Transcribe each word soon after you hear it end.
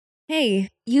Hey,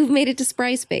 you've made it to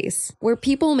Spry Space, where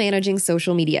people managing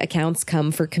social media accounts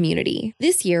come for community.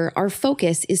 This year, our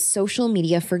focus is social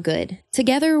media for good.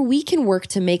 Together, we can work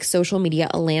to make social media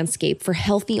a landscape for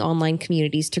healthy online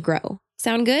communities to grow.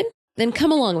 Sound good? Then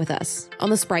come along with us on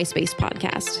the Spry Space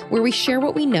podcast, where we share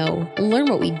what we know, learn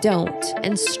what we don't,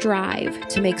 and strive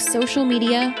to make social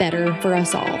media better for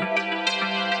us all.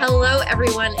 Hello,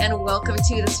 everyone, and welcome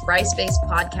to the Spry Space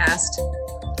podcast.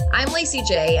 I'm Lacey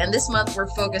J, and this month we're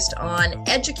focused on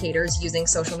educators using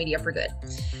social media for good.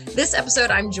 This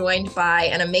episode, I'm joined by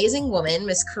an amazing woman,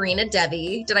 Miss Karina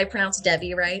Devi. Did I pronounce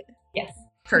Devi right? Yes.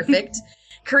 Perfect.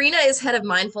 Karina is head of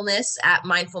mindfulness at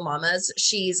Mindful Mamas.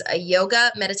 She's a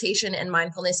yoga, meditation, and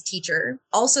mindfulness teacher,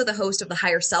 also the host of the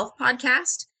Higher Self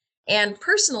podcast. And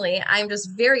personally, I'm just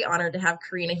very honored to have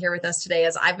Karina here with us today,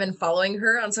 as I've been following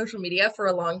her on social media for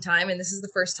a long time, and this is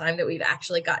the first time that we've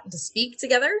actually gotten to speak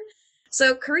together.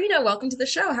 So Karina, welcome to the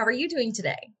show. How are you doing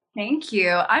today? Thank you.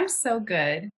 I'm so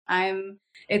good.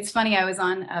 It's funny, I was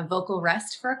on a vocal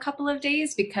rest for a couple of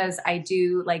days because I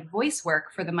do like voice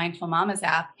work for the Mindful Mamas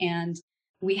app. And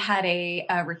we had a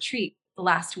retreat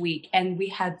last week and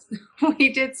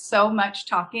we did so much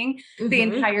talking the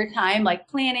entire time, like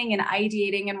planning and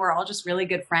ideating, and we're all just really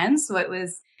good friends. So it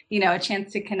was, a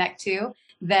chance to connect to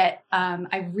that.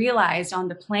 I realized on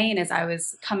the plane as I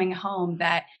was coming home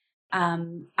that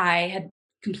I had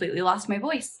completely lost my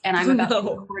voice and I'm about to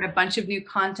record a bunch of new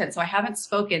content. So I haven't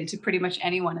spoken to pretty much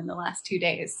anyone in the last 2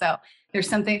 days. So there's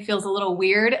something that feels a little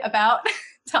weird about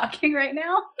talking right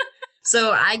now.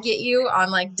 So I get you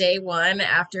on like day one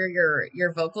after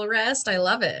your vocal rest. I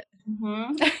love it.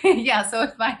 Mm-hmm. Yeah.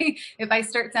 So if I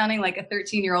start sounding like a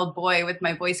 13-year-old boy with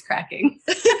my voice cracking,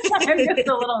 I'm just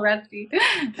a little rusty.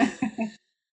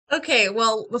 Okay,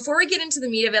 well, before we get into the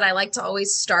meat of it, I like to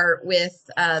always start with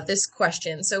this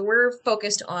question. So we're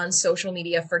focused on social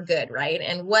media for good, right?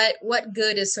 And what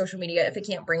good is social media if it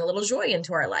can't bring a little joy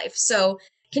into our life? So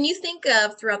can you think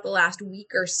of, throughout the last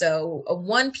week or so,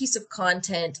 one piece of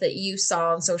content that you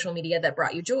saw on social media that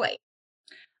brought you joy?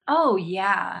 Oh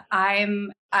yeah.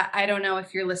 I don't know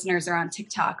if your listeners are on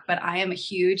TikTok, but I am a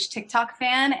huge TikTok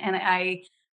fan, and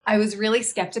I was really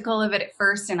skeptical of it at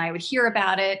first, and I would hear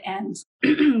about it and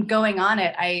going on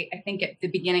it. I think at the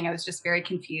beginning I was just very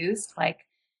confused. Like,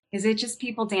 is it just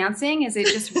people dancing? Is it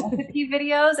just recipe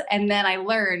videos? And then I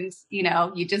learned,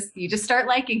 you just start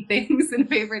liking things and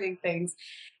favoriting things.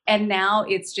 And now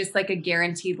it's just like a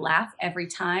guaranteed laugh every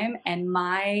time. And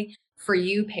my For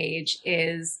You page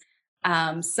is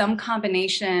some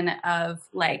combination of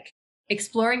like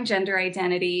exploring gender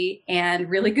identity and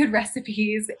really good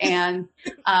recipes and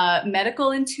medical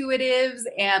intuitives,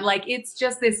 and like it's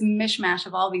just this mishmash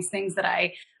of all these things that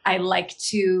I like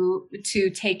to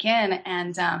take in.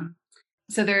 And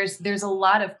so there's a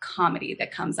lot of comedy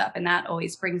that comes up, and that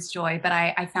always brings joy. But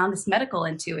I found this medical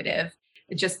intuitive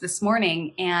just this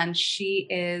morning, and she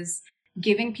is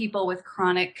giving people with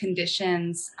chronic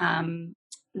conditions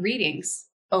readings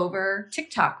over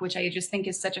TikTok, which I just think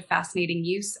is such a fascinating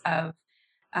use of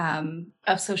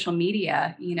social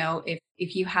media.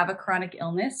 If you have a chronic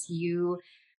illness, you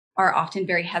are often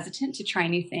very hesitant to try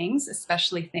new things,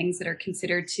 especially things that are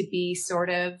considered to be sort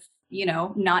of,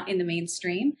 not in the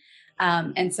mainstream.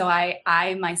 And so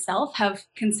I myself have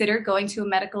considered going to a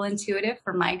medical intuitive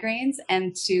for migraines,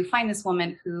 and to find this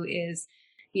woman who is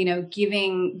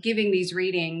giving these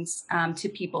readings to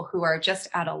people who are just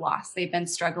at a loss. They've been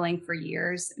struggling for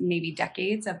years, maybe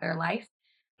decades of their life,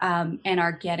 and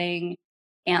are getting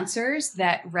answers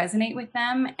that resonate with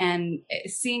them. And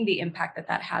seeing the impact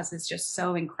that has is just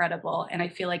so incredible. And I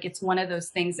feel like it's one of those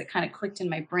things that kind of clicked in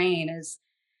my brain, is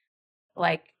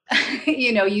like,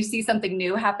 you see something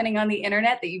new happening on the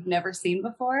internet that you've never seen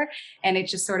before, and it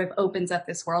just sort of opens up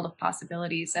this world of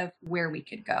possibilities of where we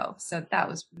could go. So that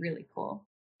was really cool.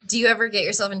 Do you ever get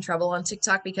yourself in trouble on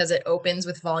TikTok because it opens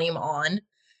with volume on?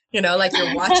 Like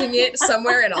you're watching it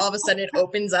somewhere and all of a sudden it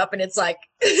opens up and it's like,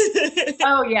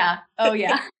 oh yeah.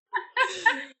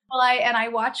 Well, I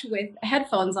watch with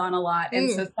headphones on a lot.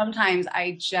 And so sometimes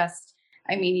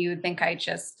you would think I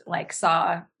just like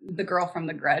saw the girl from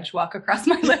The Grudge walk across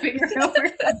my living room.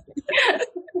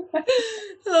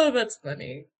 Oh, that's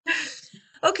funny.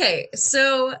 Okay,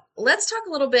 so let's talk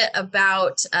a little bit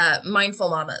about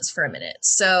Mindful Mamas for a minute.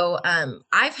 So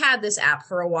I've had this app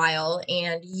for a while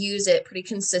and use it pretty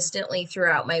consistently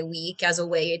throughout my week as a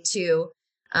way to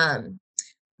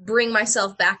bring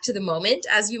myself back to the moment,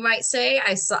 as you might say.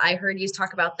 I heard you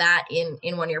talk about that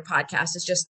in one of your podcasts, is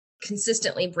just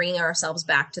consistently bringing ourselves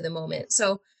back to the moment.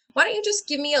 So why don't you just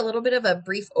give me a little bit of a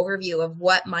brief overview of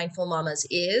what Mindful Mamas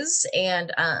is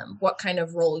and what kind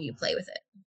of role you play with it?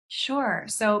 Sure.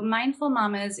 So Mindful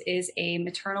Mamas is a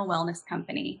maternal wellness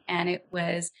company, and it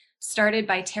was started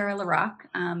by Tara LaRock,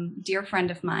 dear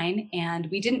friend of mine. And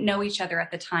we didn't know each other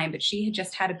at the time, but she had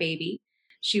just had a baby.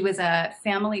 She was a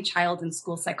family, child, and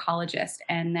school psychologist.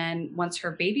 And then once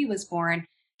her baby was born,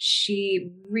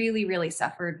 she really, really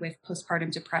suffered with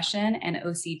postpartum depression and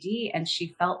OCD. And she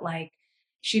felt like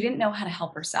she didn't know how to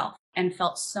help herself and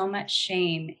felt so much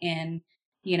shame in,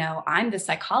 I'm the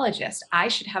psychologist. I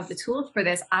should have the tools for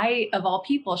this. I, of all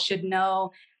people, should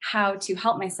know how to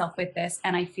help myself with this.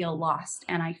 And I feel lost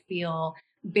and I feel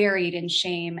buried in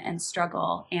shame and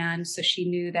struggle. And so she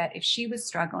knew that if she was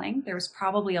struggling, there was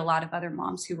probably a lot of other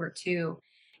moms who were too.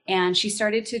 And she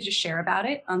started to just share about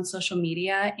it on social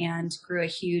media and grew a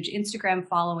huge Instagram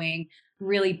following,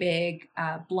 really big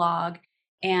blog.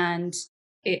 And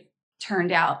it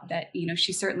turned out that,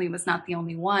 she certainly was not the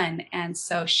only one. And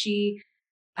so she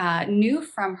knew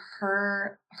from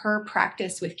her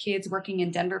practice with kids working in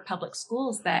Denver public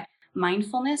schools that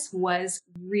mindfulness was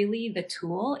really the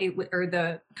tool, or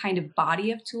the kind of body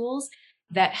of tools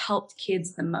that helped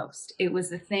kids the most. It was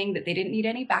the thing that they didn't need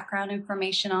any background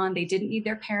information on. They didn't need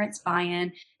their parents'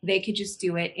 buy-in. They could just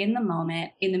do it in the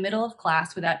moment, in the middle of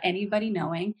class, without anybody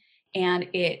knowing. And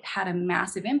it had a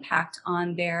massive impact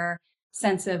on their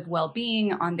sense of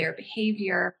well-being, on their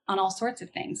behavior, on all sorts of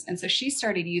things. And so she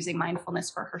started using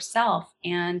mindfulness for herself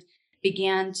and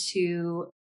began to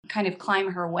kind of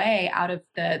climb her way out of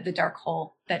the dark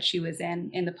hole that she was in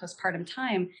the postpartum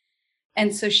time.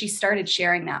 And so she started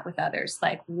sharing that with others,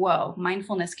 like, whoa,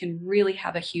 mindfulness can really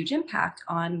have a huge impact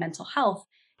on mental health.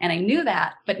 And I knew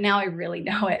that, but now I really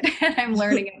know it and I'm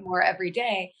learning it more every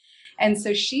day. And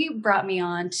so she brought me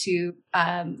on to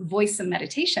voice some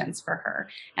meditations for her.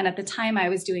 And at the time I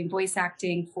was doing voice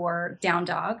acting for Down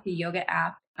Dog, the yoga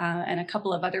app, and a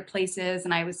couple of other places.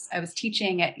 And I was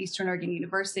teaching at Eastern Oregon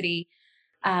University.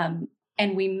 And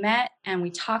we met and we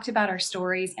talked about our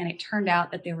stories, and it turned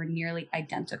out that they were nearly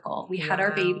identical. We had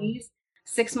our babies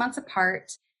 6 months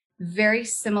apart, very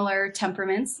similar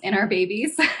temperaments in our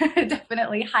babies,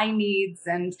 definitely high needs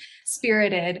and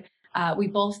spirited. We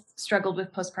both struggled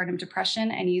with postpartum depression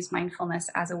and used mindfulness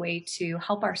as a way to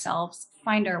help ourselves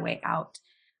find our way out.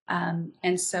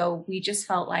 And so we just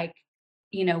felt like,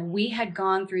 we had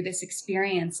gone through this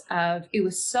experience of, it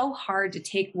was so hard to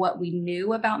take what we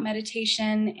knew about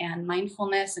meditation and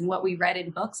mindfulness and what we read in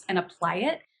books and apply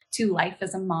it to life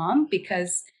as a mom,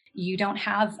 because you don't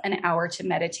have an hour to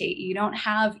meditate. You don't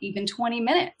have even 20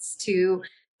 minutes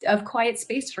of quiet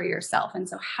space for yourself. And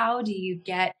so how do you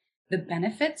get the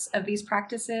benefits of these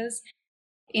practices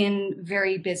in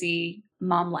very busy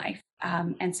mom life?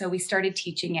 And so we started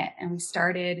teaching it, and we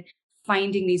started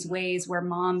finding these ways where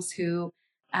moms who,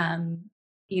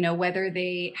 whether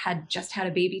they had just had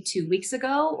a baby 2 weeks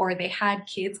ago or they had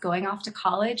kids going off to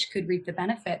college, could reap the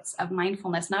benefits of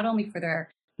mindfulness, not only for their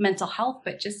mental health,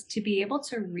 but just to be able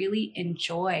to really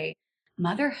enjoy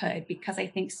motherhood. Because I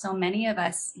think so many of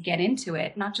us get into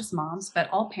it, not just moms, but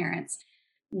all parents.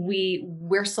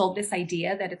 We're sold this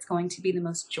idea that it's going to be the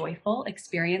most joyful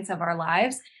experience of our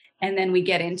lives. And then we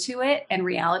get into it and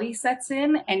reality sets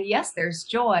in. And yes, there's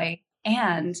joy,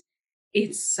 and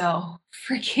it's so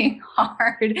freaking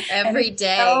hard every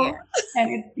day.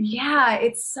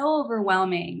 It's so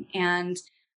overwhelming. And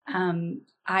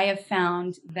I have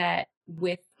found that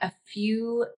with a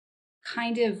few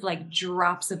kind of like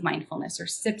drops of mindfulness or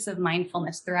sips of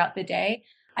mindfulness throughout the day,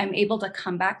 I'm able to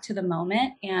come back to the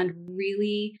moment and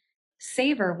really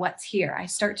savor what's here. I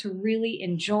start to really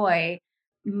enjoy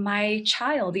my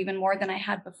child even more than I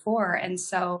had before. And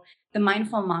so the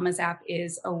Mindful Mamas app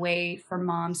is a way for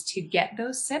moms to get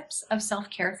those sips of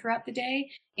self-care throughout the day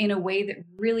in a way that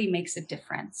really makes a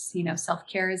difference.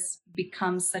 Self-care has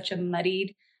become such a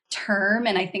muddied term,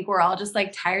 and I think we're all just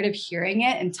like tired of hearing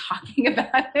it and talking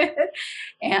about it.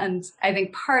 And I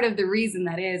think part of the reason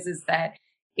that is that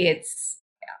it's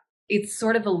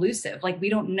sort of elusive. Like, we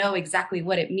don't know exactly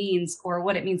what it means or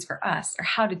what it means for us or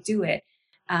how to do it.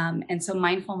 And so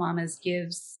Mindful Mamas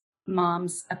gives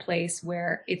moms a place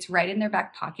where it's right in their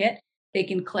back pocket. They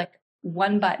can click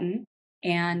one button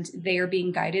and they are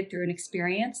being guided through an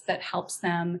experience that helps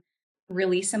them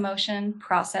release emotion,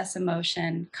 process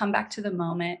emotion, come back to the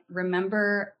moment,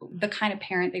 remember the kind of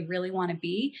parent they really want to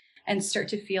be, and start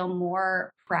to feel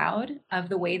more proud of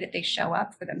the way that they show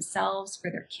up for themselves,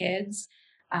 for their kids,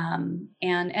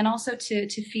 and also to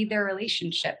feed their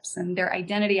relationships and their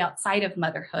identity outside of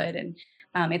motherhood. And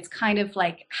it's kind of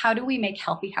like, how do we make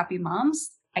healthy, happy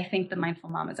moms? I think the Mindful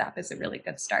Mamas app is a really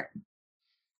good start.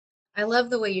 I love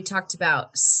the way you talked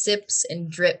about sips and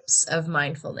drips of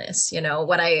mindfulness.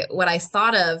 What I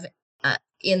thought of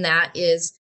in that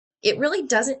is it really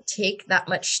doesn't take that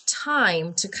much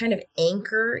time to kind of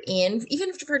anchor in,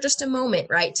 even for just a moment,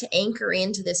 right? To anchor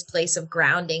into this place of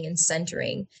grounding and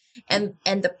centering. And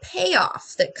the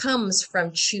payoff that comes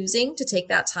from choosing to take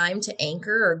that time to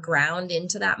anchor or ground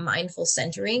into that mindful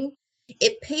centering,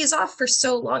 it pays off for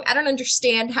so long. I don't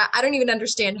even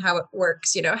understand how it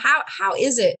works. How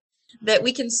is it that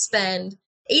we can spend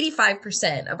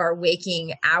 85% of our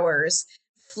waking hours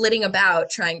flitting about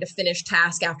trying to finish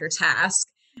task after task,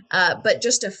 but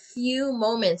just a few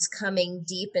moments coming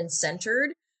deep and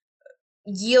centered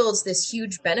yields this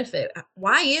huge benefit?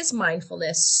 Why is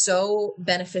mindfulness so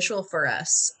beneficial for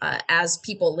us as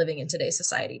people living in today's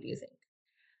society, do you think?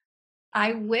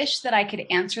 I wish that I could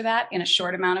answer that in a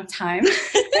short amount of time.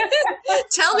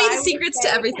 Tell me the secrets to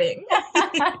everything.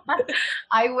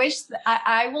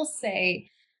 I will say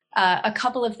a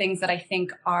couple of things that I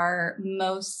think are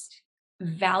most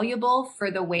valuable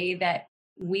for the way that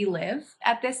we live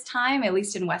at this time, at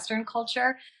least in Western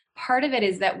culture. Part of it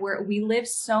is that we live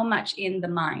so much in the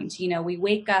mind. We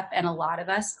wake up and a lot of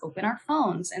us open our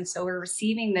phones. And so we're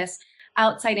receiving this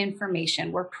outside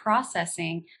information. We're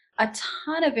processing a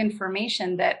ton of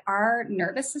information that our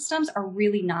nervous systems are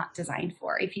really not designed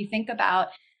for. If you think about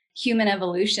human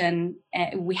evolution,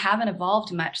 we haven't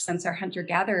evolved much since our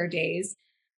hunter-gatherer days.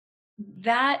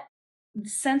 That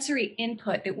sensory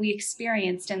input that we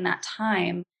experienced in that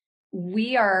time,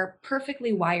 we are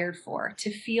perfectly wired for,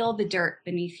 to feel the dirt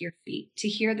beneath your feet, to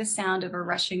hear the sound of a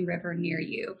rushing river near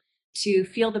you, to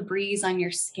feel the breeze on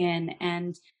your skin,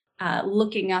 and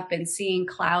looking up and seeing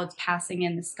clouds passing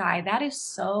in the sky. That is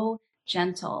so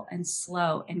gentle and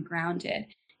slow and grounded.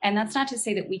 And that's not to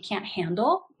say that we can't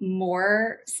handle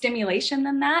more stimulation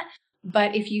than that.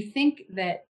 But if you think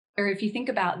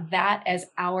about that as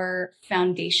our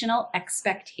foundational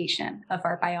expectation of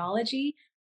our biology,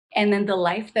 and then the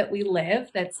life that we live,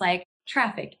 that's like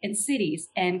traffic and cities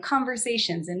and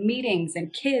conversations and meetings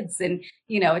and kids, and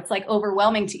it's like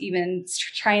overwhelming to even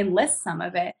try and list some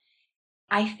of it.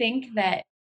 I think that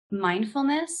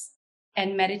mindfulness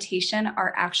and meditation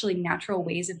are actually natural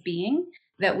ways of being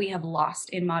that we have lost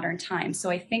in modern times. So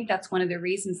I think that's one of the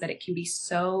reasons that it can be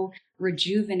so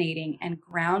rejuvenating and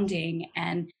grounding,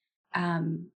 and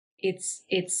it's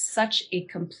such a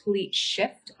complete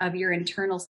shift of your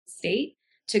internal state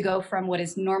to go from what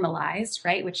is normalized,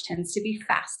 right, which tends to be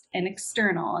fast and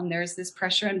external, and there's this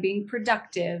pressure on being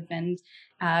productive and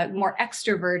more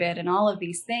extroverted and all of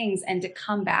these things, and to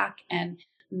come back and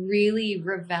really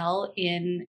revel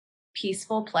in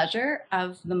peaceful pleasure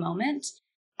of the moment.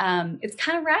 It's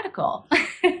kind of radical.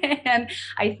 And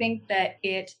I think that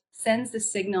it sends the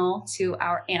signal to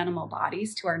our animal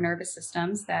bodies, to our nervous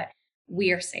systems, that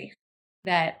we are safe,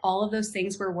 that all of those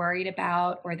things we're worried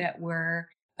about, or that we're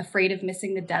afraid of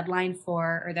missing the deadline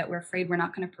for, or that we're afraid we're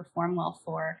not going to perform well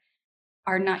for,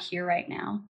 are not here right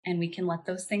now. And we can let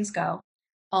those things go.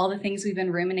 All the things we've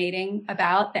been ruminating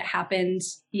about that happened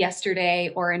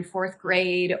yesterday or in fourth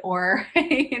grade, or,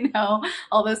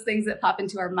 all those things that pop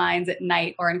into our minds at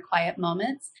night or in quiet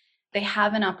moments, they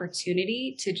have an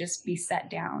opportunity to just be set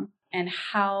down. And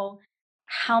how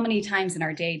many times in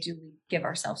our day do we give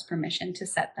ourselves permission to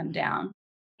set them down?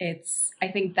 I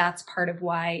think that's part of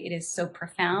why it is so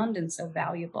profound and so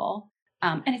valuable.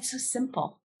 And it's so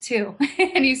simple too.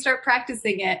 And you start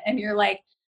practicing it and you're like,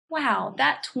 wow,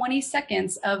 that 20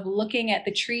 seconds of looking at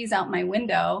the trees out my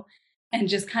window and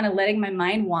just kind of letting my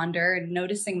mind wander and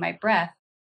noticing my breath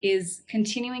is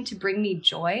continuing to bring me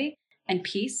joy and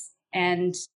peace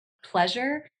and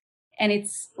pleasure. And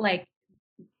it's like,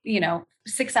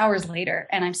 6 hours later,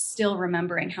 and I'm still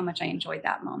remembering how much I enjoyed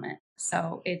that moment.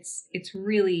 So it's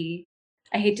really,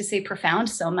 I hate to say profound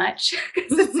so much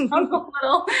because it sounds a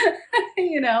little,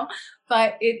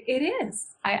 but it is.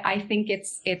 I think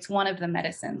it's one of the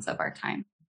medicines of our time.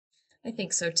 I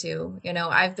think so too.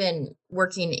 I've been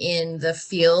working in the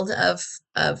field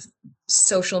of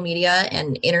social media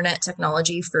and internet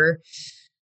technology for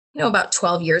about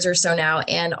 12 years or so now.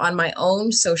 And on my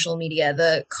own social media,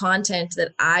 the content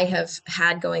that I have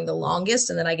had going the longest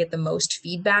and that I get the most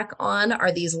feedback on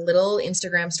are these little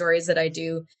Instagram stories that I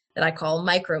do that I call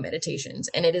micro meditations.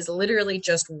 And it is literally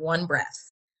just one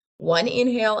breath, one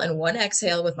inhale and one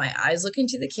exhale with my eyes looking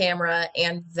to the camera.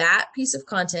 And that piece of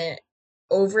content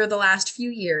over the last few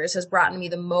years has brought me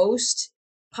the most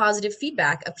positive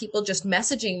feedback of people just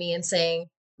messaging me and saying,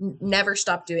 never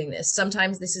stop doing this.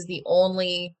 Sometimes this is the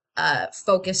only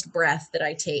focused breath that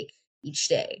I take each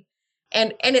day.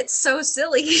 And it's so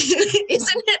silly,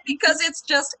 isn't it? Because it's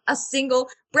just a single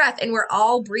breath and we're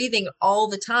all breathing all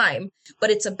the time, but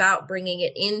it's about bringing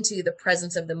it into the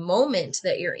presence of the moment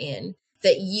that you're in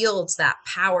that yields that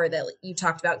power that you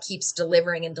talked about, keeps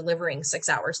delivering and delivering 6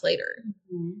 hours later.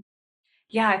 Mm-hmm.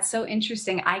 Yeah, it's so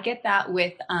interesting. I get that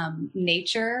with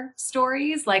nature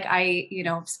stories. Like I,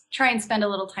 try and spend a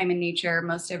little time in nature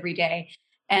most every day.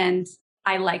 And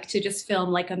I like to just film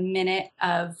like a minute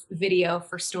of video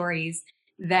for stories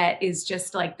that is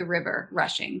just like the river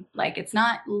rushing. Like it's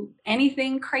not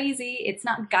anything crazy. It's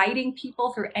not guiding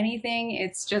people through anything.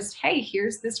 It's just, hey,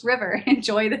 here's this river.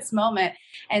 Enjoy this moment.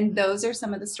 And those are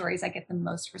some of the stories I get the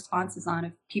most responses on,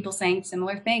 of people saying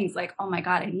similar things like, oh my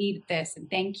God, I needed this and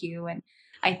thank you. And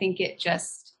I think it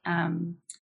just,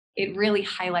 it really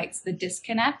highlights the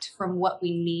disconnect from what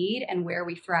we need and where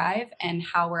we thrive and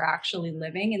how we're actually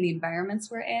living in the environments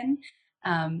we're in.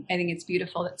 I think it's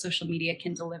beautiful that social media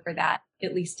can deliver that,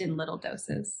 at least in little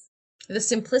doses. The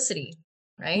simplicity,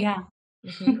 right? Yeah.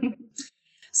 Mm-hmm.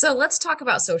 So let's talk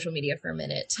about social media for a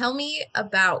minute. Tell me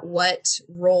about what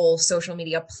role social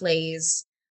media plays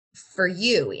for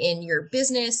you in your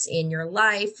business, in your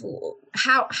life.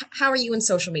 How are you in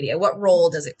social media? What role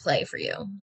does it play for you?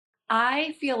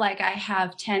 I feel like I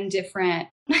have 10 different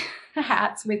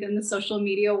hats within the social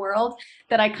media world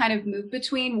that I kind of move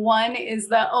between. One is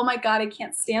the, oh my God, I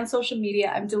can't stand social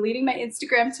media. I'm deleting my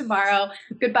Instagram tomorrow.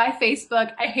 Goodbye,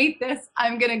 Facebook. I hate this.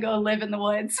 I'm going to go live in the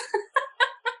woods.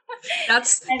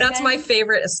 That's my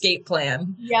favorite escape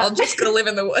plan. Yeah. I'll just go live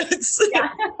in the woods. Yeah.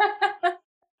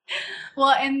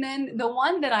 Well, and then the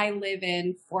one that I live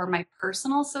in for my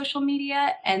personal social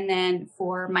media and then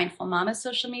for Mindful Mama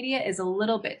social media is a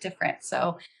little bit different.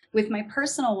 So with my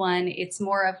personal one, it's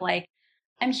more of like,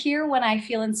 I'm here when I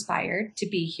feel inspired to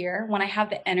be here, when I have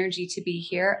the energy to be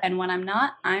here. And when I'm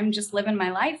not, I'm just living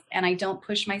my life and I don't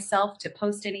push myself to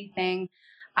post anything.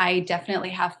 I definitely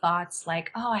have thoughts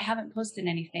like, oh, I haven't posted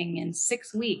anything in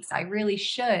 6 weeks. I really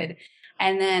should.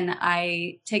 And then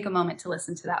I take a moment to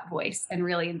listen to that voice and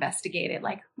really investigate it.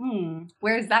 Like,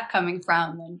 where's that coming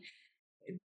from? And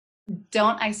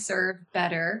don't I serve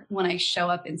better when I show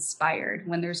up inspired,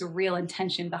 when there's a real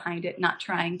intention behind it, not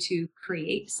trying to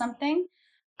create something?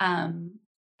 And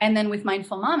then with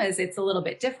Mindful Mamas, it's a little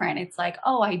bit different. It's like,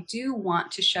 oh, I do want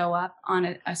to show up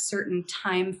on a certain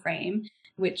time frame,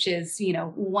 which is,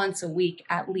 once a week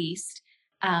at least.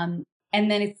 And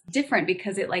then it's different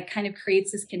because it like kind of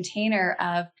creates this container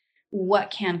of what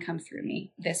can come through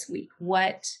me this week.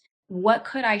 What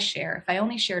could I share? If I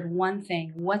only shared one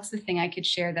thing, what's the thing I could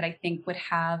share that I think would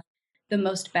have the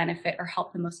most benefit or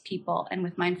help the most people? And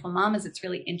with Mindful Mamas, it's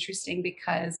really interesting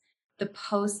because the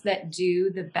posts that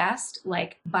do the best,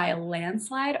 like by a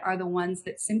landslide, are the ones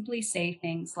that simply say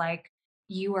things like,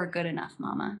 you are good enough,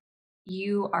 mama.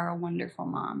 You are a wonderful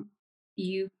mom.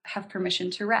 You have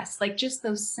permission to rest. Like just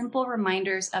those simple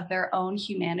reminders of their own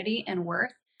humanity and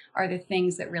worth are the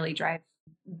things that really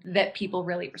that people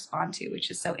really respond to,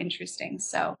 which is so interesting.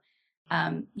 So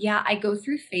I go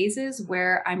through phases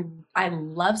where I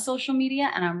love social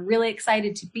media and I'm really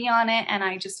excited to be on it. And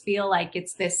I just feel like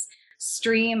it's this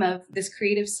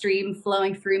creative stream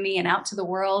flowing through me and out to the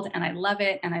world. And I love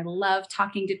it. And I love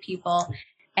talking to people.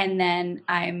 And then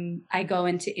I go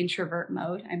into introvert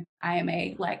mode. I am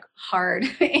a like hard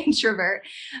introvert.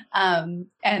 And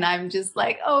I'm just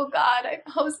like, oh God, I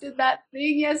posted that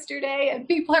thing yesterday and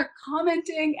people are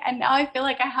commenting. And now I feel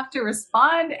like I have to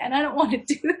respond and I don't want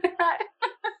to do that.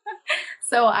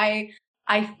 So I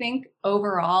think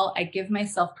overall, I give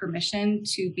myself permission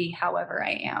to be however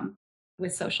I am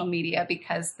with social media,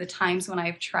 because the times when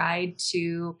I've tried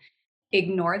to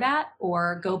ignore that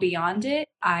or go beyond it,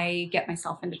 I get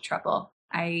myself into trouble.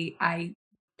 I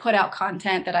put out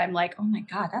content that I'm like, oh my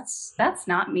God, that's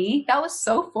not me. That was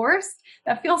so forced.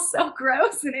 That feels so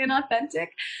gross and inauthentic.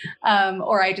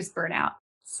 Or I just burn out.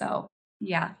 So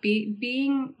yeah,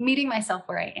 meeting myself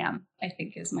where I am, I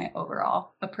think is my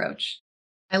overall approach.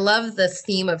 I love the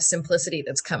theme of simplicity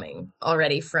that's coming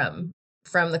already from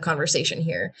the conversation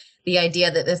here. The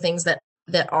idea that the things that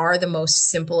are the most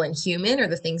simple and human are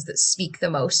the things that speak the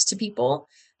most to people.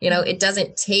 It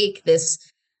doesn't take this,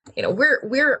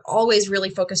 we're always really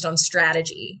focused on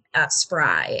strategy at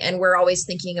Spry, and we're always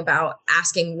thinking about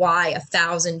asking why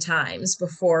 1,000 times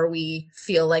before we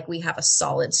feel like we have a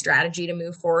solid strategy to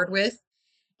move forward with.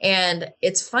 And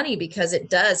it's funny because it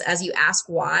does, as you ask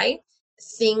why,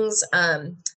 things,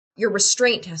 your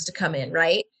restraint has to come in,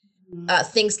 right?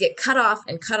 Things get cut off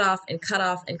and cut off and cut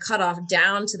off and cut off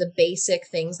down to the basic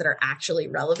things that are actually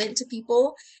relevant to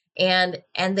people. And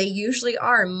they usually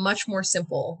are much more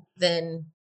simple than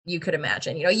you could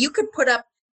imagine. You could put up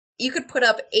you could put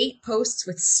up 8 posts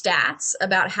with stats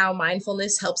about how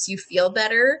mindfulness helps you feel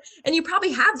better. And you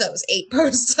probably have those 8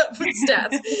 posts up with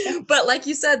stats. But like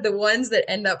you said, the ones that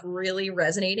end up really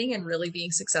resonating and really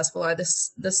being successful are the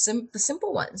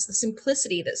simple ones, the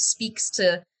simplicity that speaks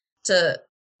to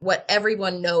what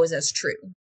everyone knows as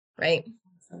true, right?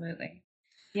 Absolutely.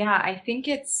 Yeah, I think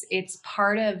it's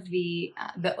part of the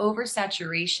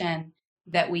oversaturation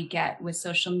that we get with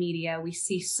social media. We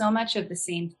see so much of the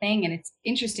same thing, and it's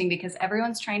interesting because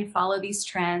everyone's trying to follow these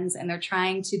trends and they're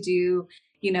trying to do,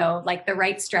 like the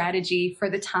right strategy for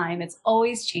the time. It's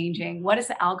always changing. What does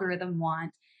the algorithm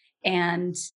want?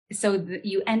 And so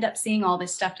you end up seeing all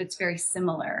this stuff that's very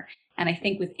similar. And I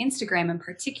think with Instagram in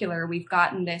particular, we've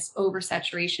gotten this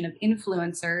oversaturation of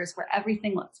influencers where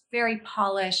everything looks very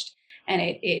polished, and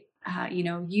it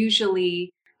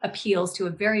usually appeals to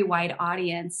a very wide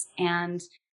audience. And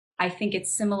I think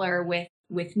it's similar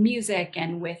with music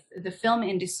and with the film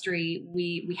industry.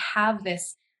 We have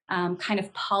this kind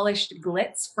of polished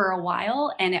glitz for a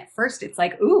while, and at first it's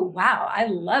like, ooh, wow, I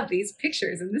love these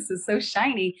pictures and this is so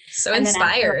shiny, so and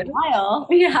inspired. Then after a while,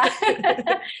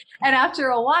 yeah, and after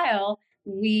a while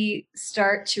we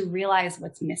start to realize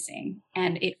what's missing,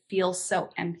 and it feels so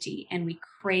empty, and we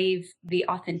crave the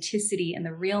authenticity and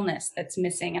the realness that's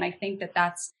missing. And I think that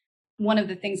that's one of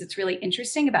the things that's really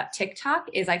interesting about TikTok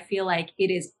is I feel like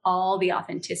it is all the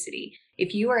authenticity.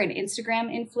 If you are an Instagram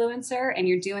influencer and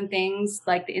you're doing things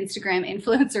like the Instagram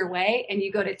influencer way and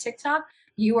you go to TikTok,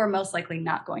 you are most likely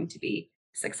not going to be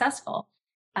successful.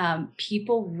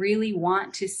 People really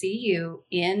want to see you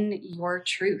in your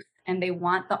truth, and they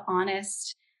want the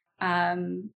honest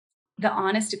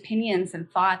opinions and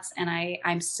thoughts. And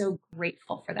I'm so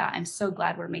grateful for that. I'm so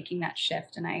glad we're making that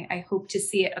shift. And I hope to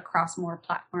see it across more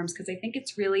platforms because I think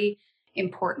it's really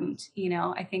important.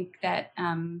 I think that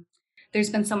there's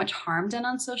been so much harm done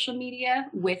on social media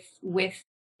with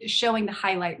showing the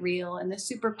highlight reel and the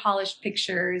super polished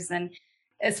pictures. And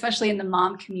especially in the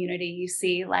mom community, you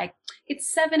see like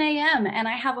it's 7 a.m. and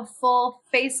I have a full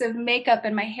face of makeup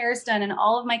and my hair's done and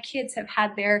all of my kids have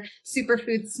had their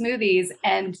superfood smoothies.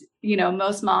 And,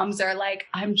 most moms are like,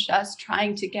 I'm just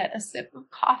trying to get a sip of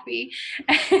coffee.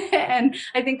 And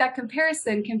I think that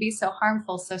comparison can be so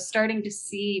harmful. So starting to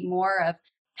see more of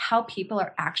how people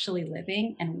are actually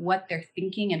living and what they're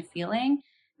thinking and feeling,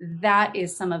 that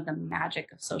is some of the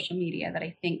magic of social media that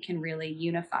I think can really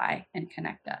unify and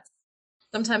connect us.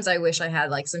 Sometimes I wish I had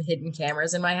like some hidden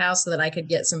cameras in my house so that I could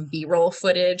get some B-roll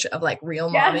footage of like real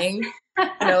momming.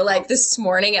 Like this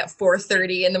morning at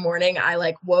 4:30 in the morning, I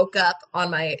like woke up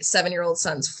on my 7-year-old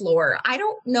son's floor. I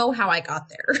don't know how I got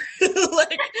there.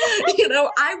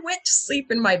 I went to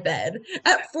sleep in my bed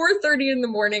at 4:30 in the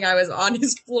morning. I was on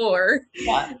his floor.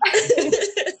 Yeah.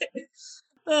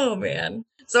 Oh man.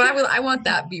 So I want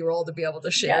that B-roll to be able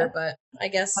to share, but I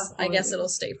guess it'll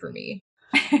stay for me.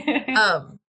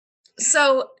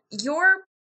 So your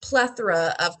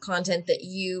plethora of content that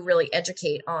you really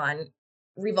educate on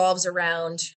revolves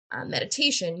around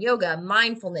meditation, yoga,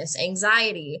 mindfulness,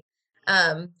 anxiety.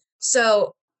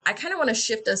 So I kind of want to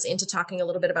shift us into talking a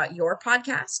little bit about your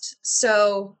podcast.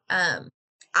 So I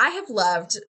have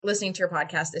loved listening to your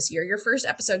podcast this year. Your first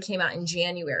episode came out in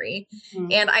January.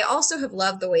 Mm-hmm. And I also have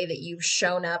loved the way that you've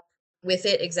shown up with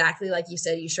it, exactly like you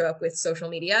said, you show up with social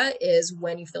media is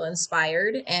when you feel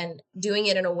inspired and doing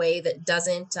it in a way that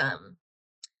doesn't,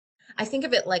 I think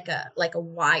of it like a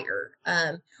wire.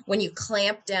 When you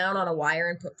clamp down on a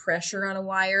wire and put pressure on a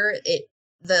wire,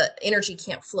 the energy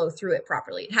can't flow through it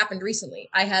properly. It happened recently.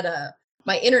 I had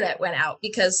my internet went out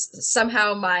because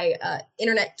somehow my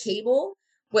internet cable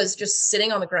was just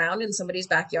sitting on the ground in somebody's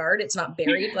backyard. It's not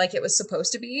buried like it was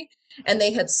supposed to be. And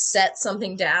they had set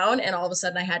something down and all of a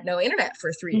sudden I had no internet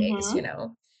for 3 days,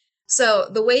 So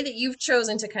the way that you've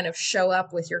chosen to kind of show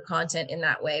up with your content in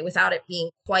that way, without it being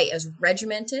quite as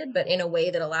regimented, but in a way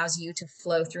that allows you to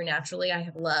flow through naturally, I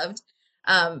have loved.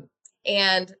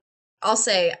 And I'll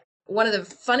say one of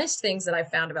the funnest things that I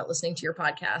found about listening to your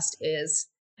podcast is,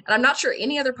 and I'm not sure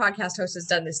any other podcast host has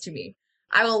done this to me,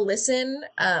 I will listen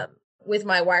with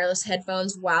my wireless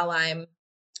headphones while I'm,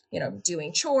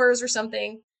 doing chores or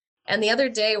something. And the other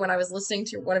day when I was listening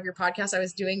to one of your podcasts, I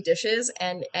was doing dishes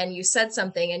and you said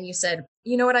something and you said,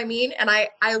 you know what I mean? And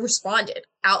I responded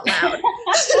out loud.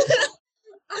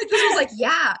 I just was like,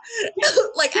 yeah,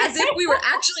 like as if we were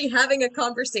actually having a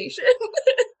conversation.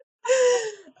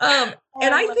 And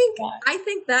I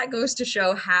think that goes to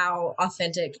show how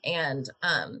authentic and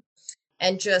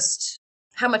just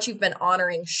how much you've been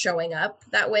honoring showing up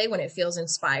that way when it feels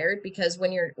inspired, because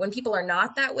when people are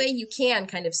not that way, you can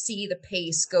kind of see the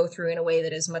pace go through in a way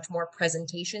that is much more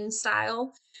presentation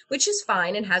style, which is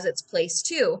fine and has its place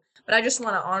too. But I just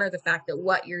want to honor the fact that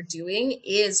what you're doing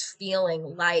is feeling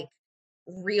like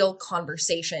real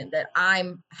conversation that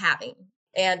I'm having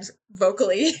and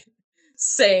vocally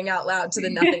saying out loud to the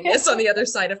nothingness on the other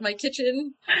side of my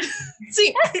kitchen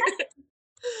sink.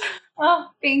 Oh,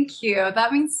 thank you.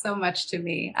 That means so much to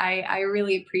me. I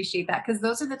really appreciate that, because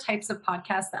those are the types of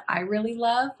podcasts that I really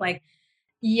love. Like,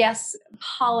 yes,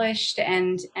 polished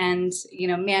and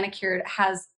manicured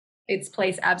has its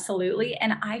place, absolutely.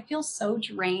 And I feel so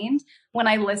drained when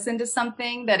I listen to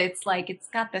something that it's like it's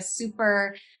got the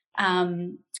super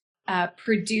um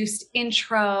produced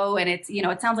intro, and it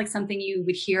sounds like something you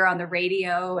would hear on the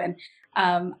radio. And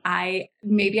I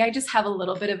just have a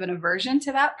little bit of an aversion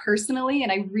to that personally,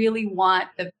 and I really want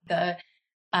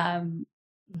um,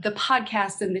 the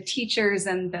podcasts and the teachers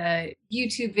and the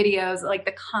YouTube videos, like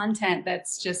the content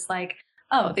that's just like,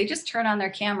 oh, they just turn on their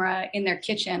camera in their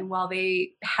kitchen while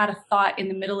they had a thought in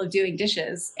the middle of doing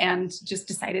dishes and just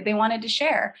decided they wanted to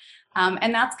share.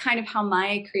 And that's kind of how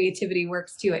my creativity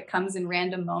works too. It comes in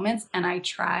random moments, and I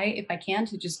try, if I can,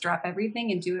 to just drop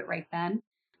everything and do it right then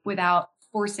without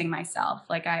forcing myself.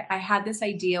 Like I had this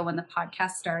idea when the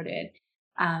podcast started.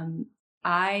 Um,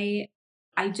 I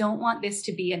I don't want this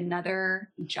to be another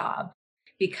job,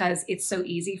 because it's so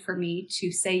easy for me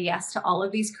to say yes to all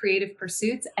of these creative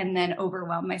pursuits and then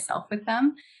overwhelm myself with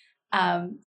them.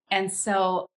 Um, and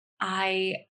so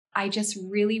I I just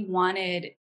really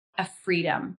wanted a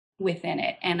freedom within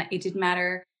it, and it didn't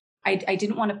matter. I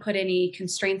didn't want to put any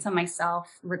constraints on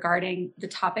myself regarding the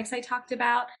topics I talked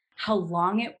about, how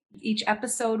long each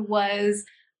episode was,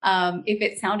 if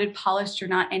it sounded polished or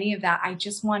not, any of that. I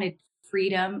just wanted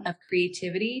freedom of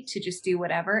creativity to just do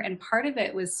whatever. And part of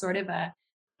it was sort of a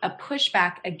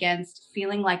pushback against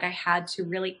feeling like I had to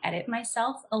really edit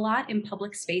myself a lot in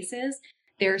public spaces.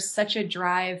 There's such a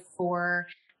drive for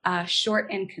short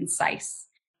and concise,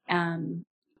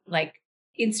 like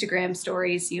Instagram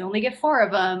stories, you only get 4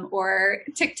 of them, or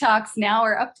TikToks now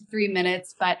are up to 3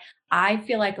 minutes. But I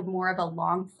feel like a more of a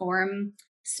long form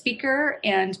speaker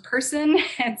and person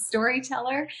and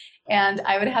storyteller. And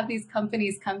I would have these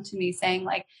companies come to me saying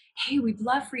like, hey, we'd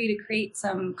love for you to create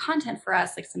some content for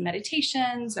us, like some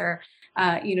meditations or,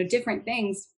 different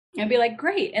things. And I'd be like,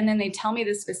 great. And then they tell me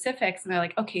the specifics and they're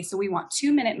like, okay, so we want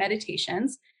 2-minute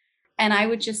meditations. And I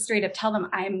would just straight up tell them,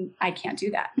 I can't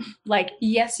do that. Like,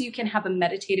 yes, you can have a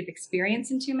meditative experience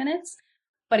in 2 minutes,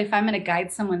 but if I'm going to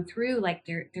guide someone through, like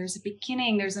there's a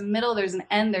beginning, there's a middle, there's an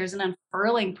end, there's an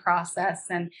unfurling process.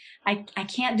 And I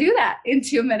can't do that in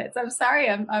 2 minutes. I'm sorry.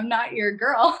 I'm not your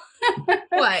girl.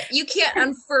 What? You can't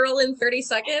unfurl in 30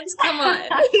 seconds? Come on.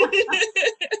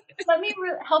 Let me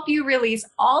help you release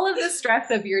all of the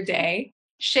stress of your day,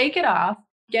 shake it off,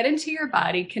 get into your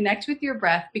body, connect with your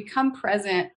breath, become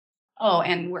present. Oh,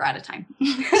 and we're out of time.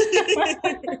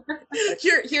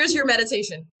 Here's your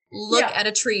meditation. Look at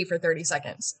a tree for 30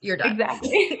 seconds. You're done.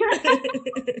 Exactly.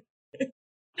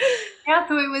 Yeah,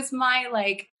 so it was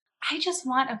I just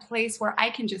want a place where I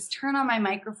can just turn on my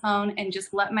microphone and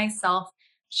just let myself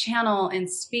channel and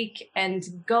speak and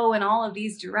go in all of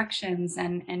these directions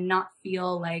and not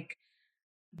feel like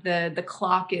the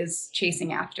clock is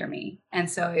chasing after me. And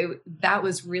so that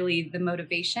was really the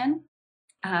motivation.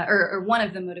 Or one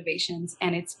of the motivations.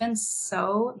 And it's been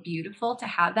so beautiful to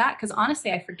have that, because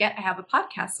honestly, I forget I have a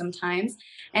podcast sometimes.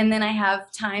 And then I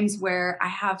have times where I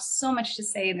have so much to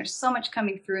say and there's so much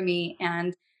coming through me.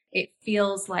 And it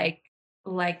feels like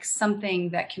something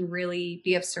that can really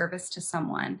be of service to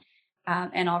someone.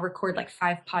 And I'll record like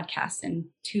 5 podcasts in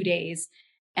 2 days.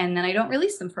 And then I don't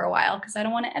release them for a while because I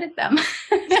don't want to edit them.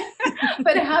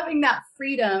 But having that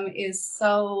freedom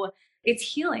it's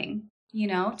healing.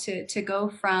 To go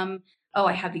from, oh,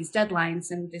 I have these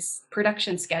deadlines and this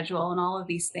production schedule and all of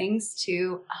these things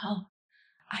to, oh,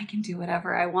 I can do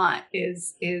whatever I want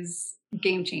is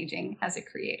game changing as a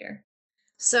creator.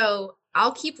 So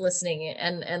I'll keep listening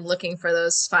and looking for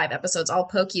those 5 episodes. I'll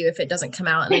poke you if it doesn't come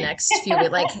out in the next few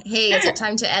weeks. Like, hey, is it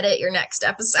time to edit your next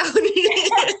episode?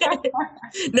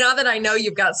 Now that I know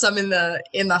you've got some in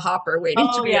the hopper waiting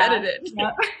to be edited.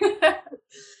 Yep.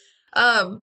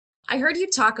 I heard you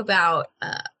talk about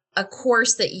a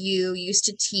course that you used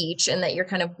to teach and that you're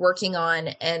kind of working on,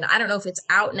 and I don't know if it's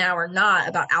out now or not,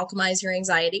 about Alchemize Your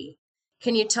Anxiety.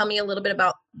 Can you tell me a little bit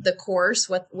about the course,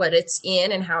 what it's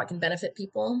in and how it can benefit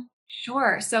people?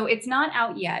 Sure. So it's not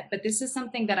out yet, but this is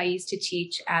something that I used to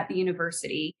teach at the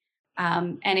university.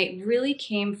 And it really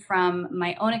came from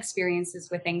my own experiences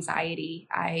with anxiety.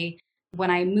 I when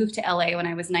I moved to LA when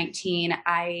I was 19,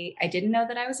 I didn't know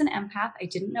that I was an empath. I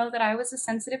didn't know that I was a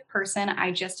sensitive person.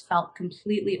 I just felt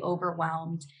completely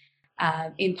overwhelmed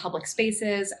in public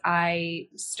spaces. I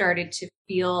started to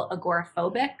feel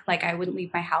agoraphobic, like I wouldn't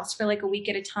leave my house for like a week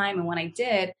at a time. And when I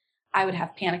did, I would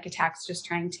have panic attacks just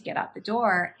trying to get out the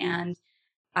door. And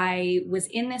I was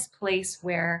in this place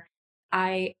where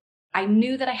I I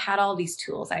knew that I had all these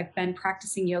tools. I've been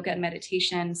practicing yoga and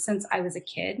meditation since I was a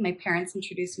kid. My parents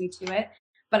introduced me to it,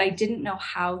 but I didn't know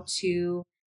how to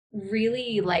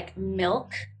really like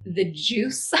milk the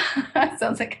juice.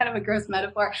 Sounds like kind of a gross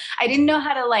metaphor. I didn't know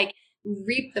how to like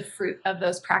reap the fruit of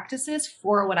those practices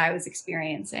for what I was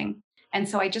experiencing. And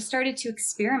so I just started to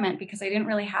experiment because I didn't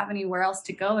really have anywhere else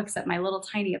to go except my little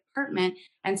tiny apartment.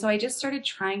 And so I just started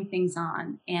trying things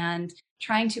on and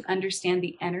trying to understand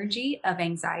the energy of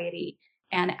anxiety.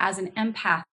 And as an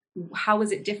empath, how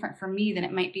is it different for me than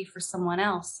it might be for someone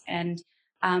else? And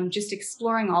just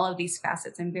exploring all of these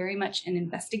facets. I'm very much an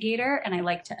investigator and I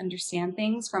like to understand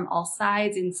things from all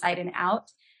sides, inside and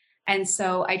out. And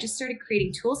so I just started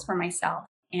creating tools for myself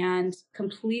and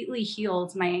completely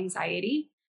healed my anxiety.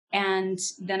 And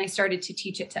then I started to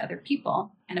teach it to other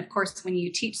people. And of course, when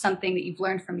you teach something that you've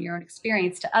learned from your own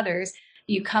experience to others,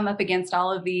 you come up against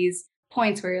all of these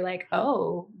points where you're like,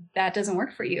 oh, that doesn't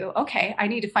work for you. Okay, I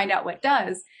need to find out what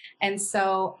does. And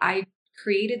so I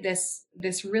created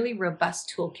this really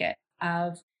robust toolkit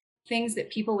of things that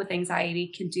people with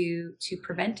anxiety can do to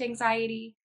prevent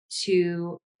anxiety,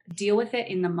 to deal with it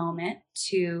in the moment,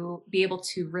 to be able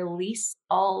to release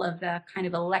all of the kind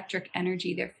of electric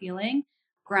energy they're feeling,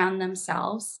 ground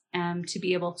themselves, to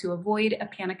be able to avoid a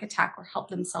panic attack or help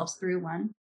themselves through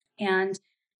one, and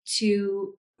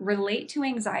to relate to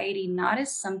anxiety not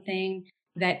as something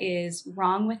that is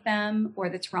wrong with them or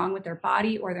that's wrong with their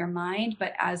body or their mind,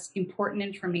 but as important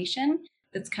information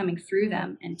that's coming through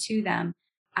them and to them,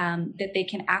 that they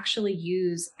can actually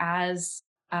use as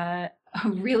a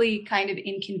really kind of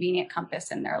inconvenient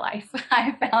compass in their life.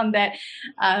 I found that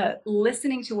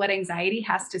listening to what anxiety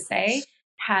has to say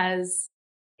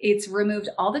it's removed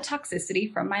all the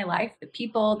toxicity from my life, the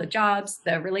people, the jobs,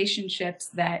 the relationships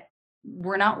that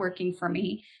were not working for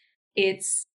me.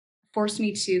 It's forced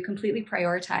me to completely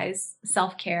prioritize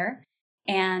self-care,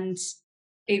 and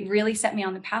it really set me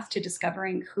on the path to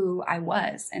discovering who I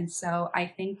was. And so I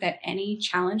think that any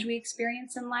challenge we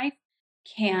experience in life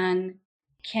can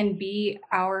be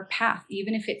our path,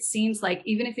 even if it seems like,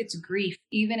 even if it's grief,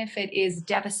 even if it is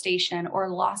devastation or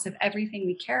loss of everything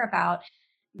we care about.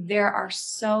 There's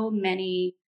so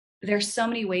many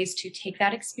ways to take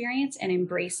that experience and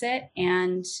embrace it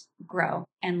and grow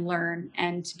and learn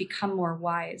and to become more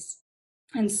wise.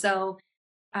 And so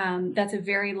that's a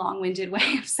very long-winded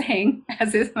way of saying,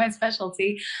 as is my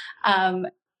specialty.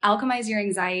 Alchemize Your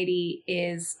Anxiety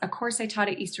is a course I taught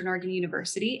at Eastern Oregon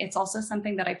University. It's also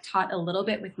something that I've taught a little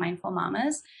bit with Mindful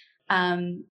Mamas.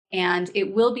 And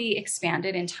it will be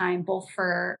expanded in time, both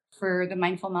for the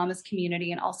Mindful Mamas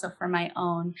community and also for my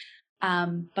own.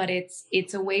 But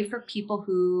it's a way for people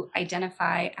who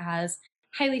identify as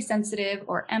highly sensitive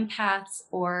or empaths,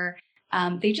 or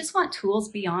they just want tools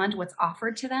beyond what's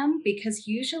offered to them, because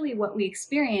usually what we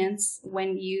experience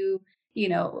when you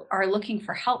are looking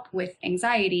for help with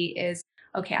anxiety is,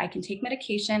 okay, I can take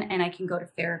medication and I can go to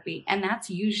therapy, and that's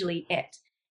usually it.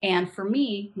 And for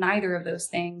me, neither of those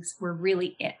things were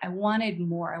really it. I wanted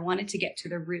more. I wanted to get to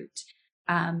the root.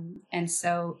 And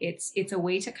so it's a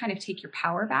way to kind of take your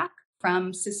power back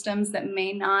from systems that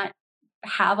may not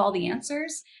have all the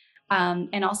answers,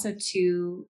 and also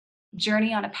to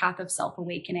journey on a path of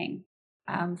self-awakening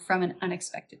from an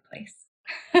unexpected place.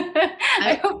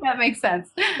 I hope that makes sense.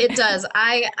 It does.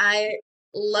 I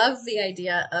love the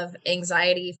idea of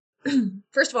anxiety,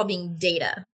 first of all, being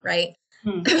data, right?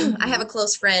 Mm-hmm. I have a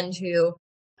close friend who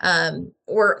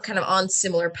we're kind of on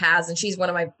similar paths, and she's one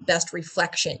of my best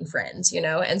reflection friends,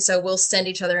 and so we'll send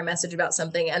each other a message about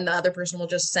something and the other person will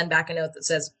just send back a note that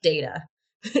says data.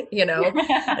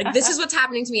 Like, this is what's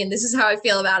happening to me and this is how I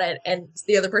feel about it, and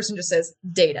the other person just says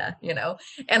data.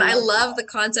 And I love the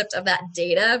concept of that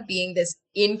data being this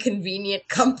inconvenient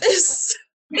compass.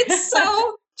 It's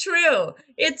so true.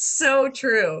 It's so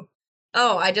true.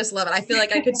 Oh, I just love it. I feel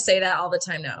like I could say that all the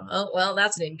time now. Oh, well,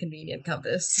 that's an inconvenient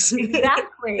compass.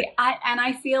 Exactly.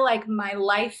 I feel like my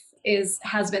life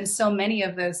has been so many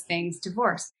of those things: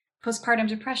 divorce, postpartum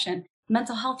depression,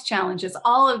 mental health challenges,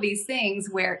 all of these things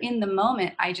where in the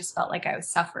moment I just felt like I was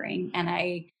suffering, and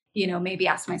I, maybe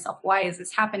asked myself, why is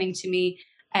this happening to me?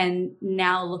 And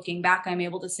now looking back, I'm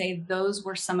able to say those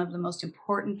were some of the most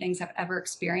important things I've ever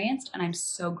experienced. And I'm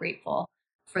so grateful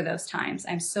for those times.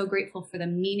 I'm so grateful for the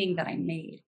meaning that I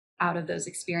made out of those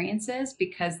experiences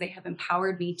because they have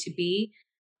empowered me to be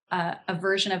a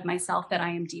version of myself that I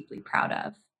am deeply proud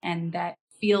of and that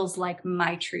feels like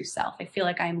my true self. I feel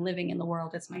like I'm living in the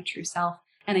world as my true self.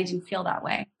 And I didn't feel that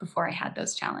way before I had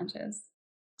those challenges.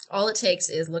 All it takes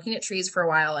is looking at trees for a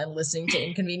while and listening to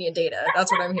inconvenient data.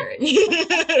 That's what I'm hearing.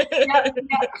 Yep,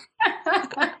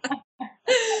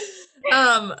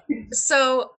 yep.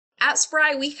 So at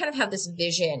Spry, we kind of have this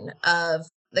vision of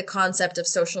the concept of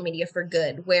social media for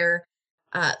good, where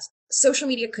uh, social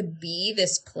media could be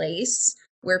this place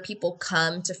where people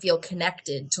come to feel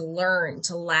connected, to learn,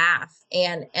 to laugh,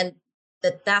 and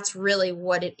that's really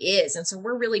what it is. And so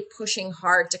we're really pushing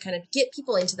hard to kind of get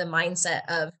people into the mindset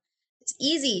of it's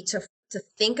easy to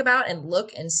think about and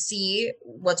look and see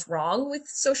what's wrong with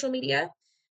social media,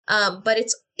 but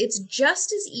it's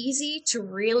just as easy to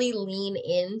really lean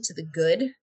into the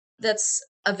good that's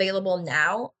available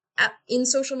now in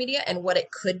social media and what it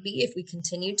could be if we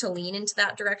continue to lean into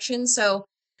that direction. So,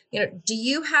 do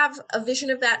you have a vision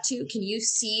of that too? Can you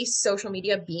see social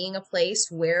media being a place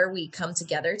where we come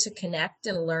together to connect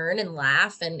and learn and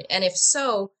laugh? And if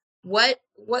so, what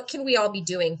can we all be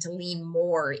doing to lean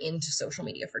more into social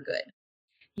media for good?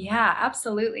 Yeah,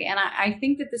 absolutely. And I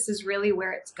think that this is really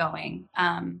where it's going.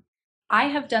 I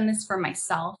have done this for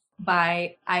myself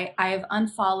by I have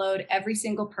unfollowed every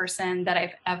single person that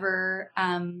I've ever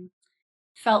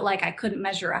felt like I couldn't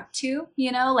measure up to,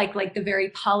 like the very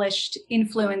polished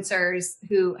influencers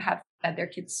who have fed their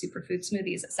kids superfood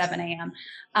smoothies at 7 a.m.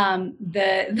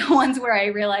 The ones where I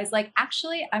realized like,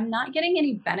 actually, I'm not getting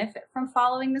any benefit from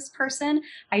following this person.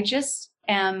 I just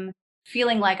am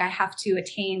feeling like I have to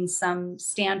attain some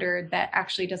standard that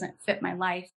actually doesn't fit my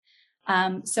life.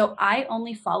 So I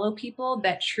only follow people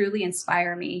that truly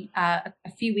inspire me. A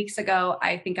few weeks ago,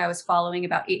 I think I was following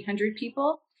about 800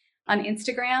 people on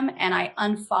Instagram, and I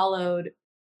unfollowed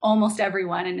almost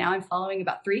everyone, and now I'm following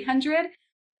about 300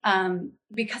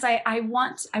 because I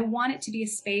want it to be a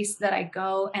space that I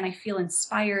go and I feel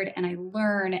inspired and I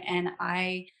learn and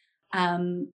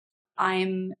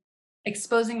I'm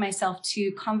exposing myself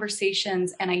to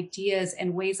conversations and ideas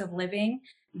and ways of living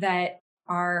that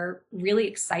are really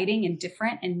exciting and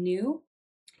different and new,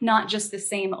 not just the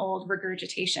same old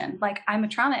regurgitation. Like I'm a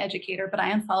trauma educator, but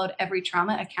I unfollowed every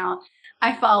trauma account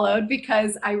I followed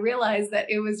because I realized that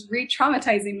it was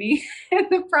re-traumatizing me in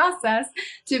the process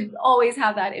to always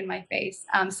have that in my face.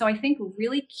 So I think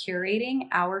really curating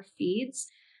our feeds,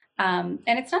 and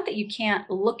it's not that you can't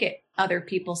look at other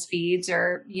people's feeds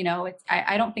or,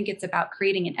 I don't think it's about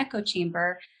creating an echo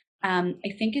chamber.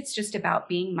 I think it's just about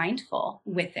being mindful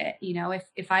with it.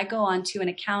 If I go onto an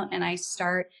account and I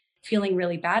start feeling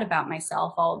really bad about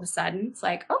myself all of a sudden, it's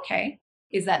like, okay,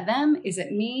 is that them? Is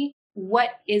it me?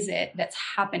 What is it that's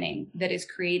happening that is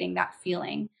creating that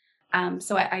feeling?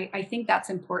 So I think that's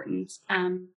important.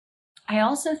 I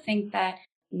also think that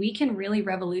we can really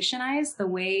revolutionize the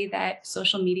way that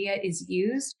social media is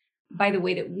used by the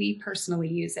way that we personally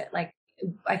use it. Like,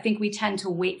 I think we tend to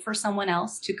wait for someone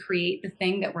else to create the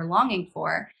thing that we're longing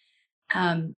for.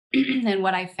 And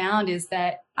what I found is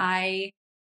that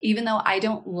even though I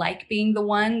don't like being the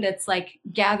one that's like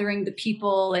gathering the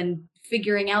people and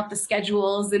figuring out the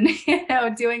schedules and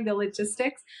doing the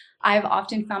logistics, I've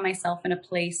often found myself in a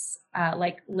place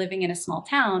like living in a small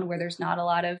town where there's not a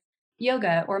lot of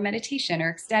yoga or meditation or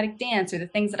ecstatic dance or the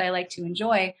things that I like to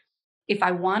enjoy. If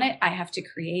I want it, I have to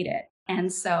create it.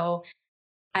 And so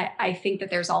I think that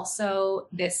there's also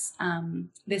this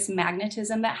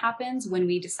magnetism that happens when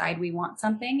we decide we want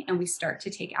something and we start to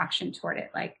take action toward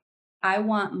it. Like I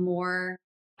want more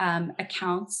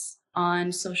accounts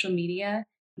on social media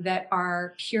that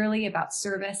are purely about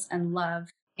service and love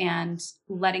and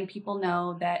letting people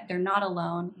know that they're not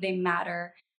alone, they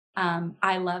matter.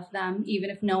 I love them, even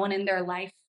if no one in their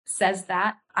life says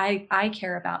that. I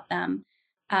care about them.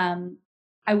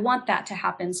 I want that to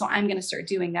happen. So I'm going to start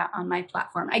doing that on my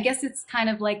platform. I guess it's kind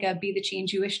of like a be the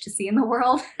change you wish to see in the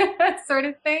world sort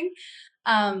of thing.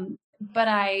 But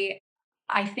I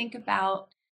think about,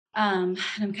 and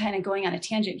I'm kind of going on a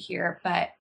tangent here, but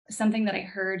something that I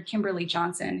heard Kimberly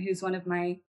Johnson, who's one of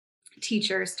my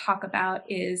teachers, talk about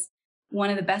is one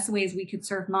of the best ways we could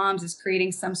serve moms is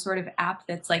creating some sort of app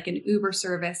that's like an Uber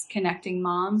service connecting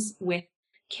moms with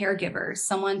caregivers,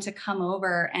 someone to come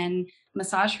over and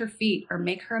massage her feet or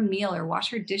make her a meal or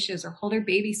wash her dishes or hold her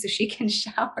baby so she can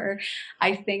shower.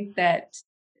 I think that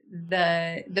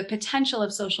the potential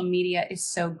of social media is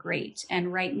so great.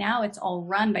 And right now it's all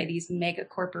run by these mega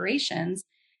corporations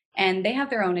and they have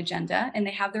their own agenda and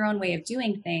they have their own way of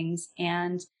doing things.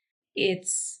 And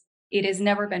it has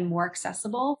never been more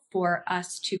accessible for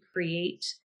us to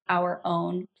create our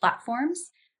own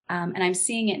platforms. And I'm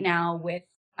seeing it now with,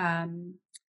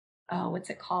 what's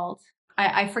it called?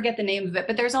 I forget the name of it,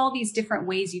 but there's all these different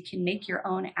ways you can make your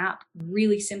own app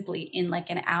really simply in like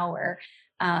an hour.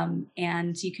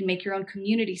 And you can make your own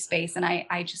community space. And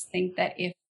I just think that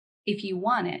if you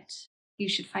want it, you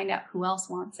should find out who else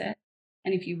wants it.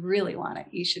 And if you really want it,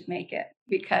 you should make it,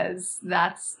 because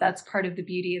that's part of the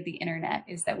beauty of the internet,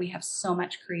 is that we have so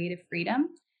much creative freedom.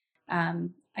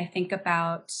 I think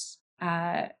about,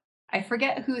 I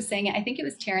forget who was saying it. I think it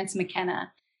was Terrence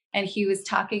McKenna. And he was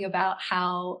talking about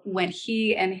how when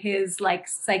he and his like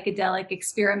psychedelic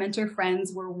experimenter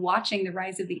friends were watching the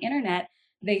rise of the internet,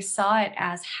 they saw it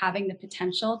as having the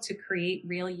potential to create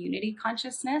real unity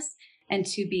consciousness and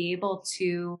to be able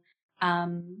to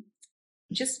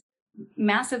just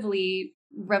massively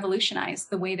revolutionize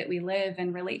the way that we live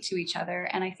and relate to each other.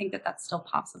 And I think that that's still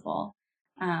possible.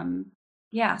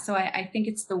 So I think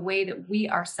it's the way that we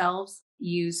ourselves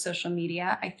use social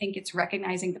media. I think it's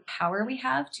recognizing the power we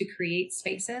have to create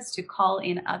spaces, to call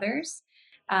in others,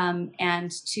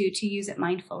 and to use it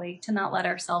mindfully, to not let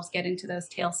ourselves get into those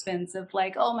tailspins of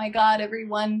like, oh my God,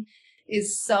 everyone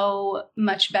is so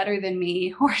much better than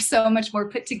me or so much more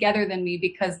put together than me,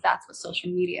 because that's what social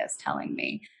media is telling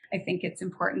me. I think it's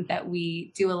important that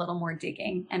we do a little more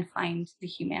digging and find the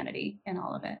humanity in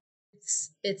all of it.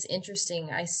 It's interesting.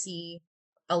 I see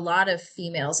a lot of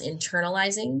females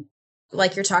internalizing,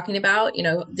 like you're talking about,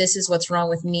 this is what's wrong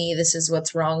with me. This is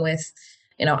what's wrong with,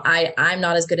 I'm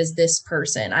not as good as this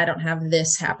person. I don't have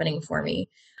this happening for me.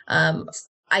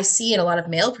 I see in a lot of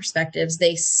male perspectives,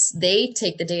 they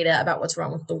take the data about what's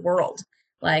wrong with the world.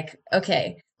 Like,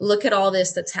 okay, look at all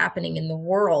this that's happening in the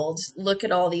world. Look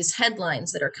at all these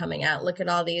headlines that are coming out. Look at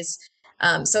all these.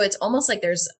 So it's almost like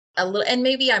there's a little, and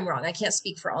maybe I'm wrong. I can't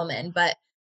speak for all men, but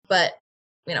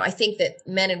I think that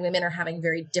men and women are having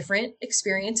very different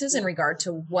experiences in regard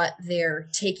to what they're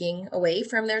taking away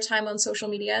from their time on social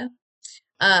media.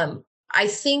 I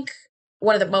think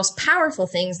one of the most powerful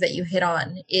things that you hit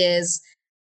on is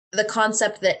the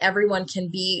concept that everyone can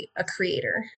be a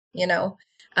creator.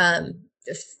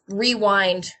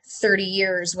 Rewind 30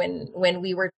 years when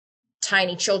we were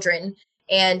tiny children,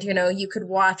 and you could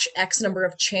watch X number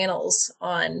of channels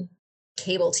on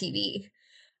cable TV.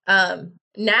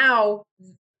 Now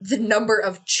the number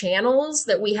of channels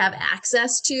that we have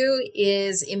access to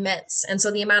is immense. And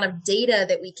so the amount of data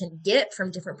that we can get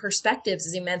from different perspectives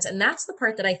is immense. And that's the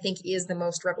part that I think is the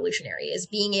most revolutionary, is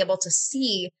being able to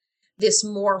see this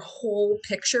more whole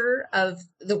picture of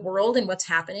the world and what's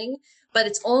happening. But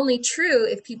it's only true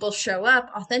if people show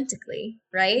up authentically,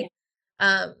 right?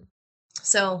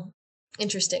 So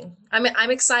interesting. I'm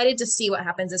excited to see what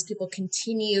happens as people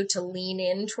continue to lean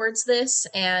in towards this.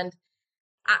 And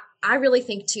I really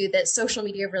think too that social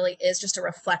media really is just a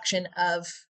reflection of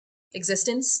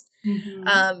existence.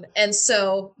 Mm-hmm. And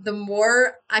so the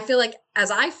more I feel like as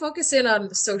I focus in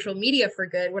on social media for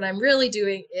good, what I'm really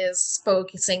doing is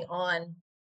focusing on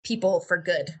people for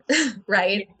good,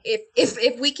 right? Yeah.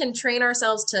 If we can train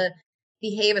ourselves to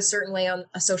behave a certain way on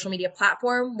a social media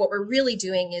platform, what we're really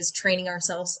doing is training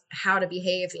ourselves how to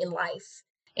behave in life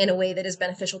in a way that is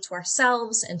beneficial to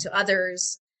ourselves and to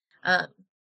others.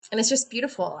 And it's just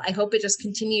beautiful. I hope it just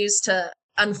continues to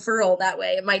unfurl that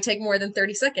way. It might take more than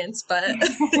 30 seconds, but.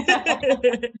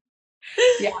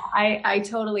 Yeah, I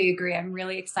totally agree. I'm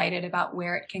really excited about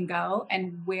where it can go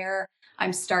and where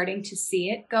I'm starting to see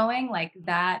it going, like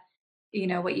that,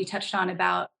 what you touched on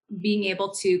about being able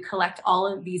to collect all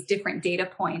of these different data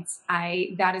points.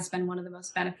 That has been one of the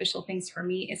most beneficial things for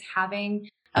me, is having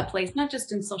a place, not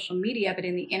just in social media, but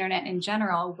in the internet in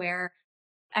general, where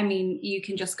you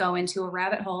can just go into a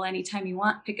rabbit hole anytime you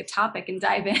want, pick a topic and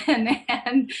dive in.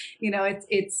 And,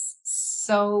 it's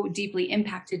so deeply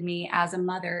impacted me as a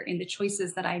mother in the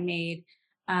choices that I made,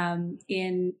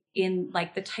 in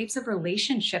like the types of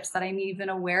relationships that I'm even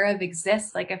aware of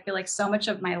exist. Like, I feel like so much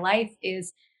of my life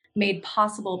is made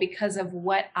possible because of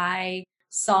what I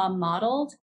saw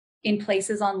modeled in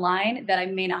places online that I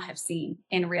may not have seen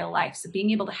in real life. So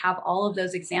being able to have all of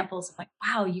those examples of like,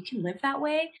 wow, you can live that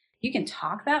way. You can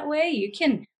talk that way. You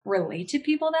can relate to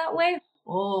people that way.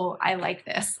 Oh, I like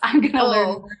this. I'm going to learn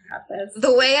more about this.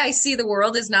 The way I see the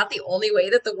world is not the only way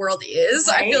that the world is.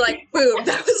 Right? I feel like, boom,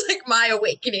 that was like my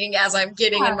awakening as I'm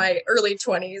getting in my early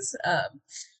 20s.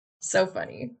 So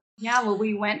funny. Yeah, well,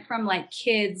 we went from like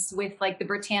kids with like the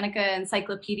Britannica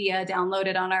encyclopedia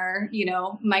downloaded on our,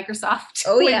 Microsoft.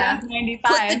 Oh yeah,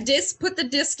 95. Put the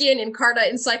disc in Encarta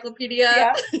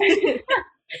encyclopedia. Yeah.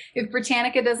 If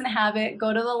Britannica doesn't have it,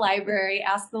 go to the library,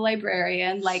 ask the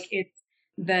librarian. Like, it's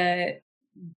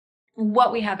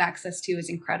what we have access to is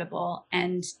incredible.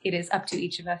 And it is up to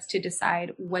each of us to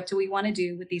decide, what do we want to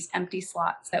do with these empty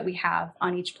slots that we have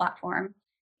on each platform?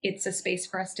 It's a space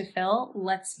for us to fill.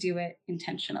 Let's do it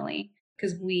intentionally,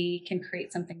 because we can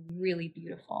create something really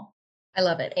beautiful. I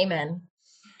love it. Amen.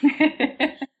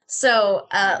 So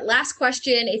last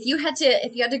question. If you had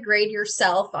to grade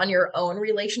yourself on your own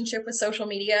relationship with social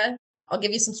media, I'll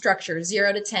give you some structure: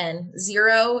 0 to 10.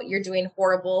 0, you're doing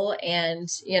horrible and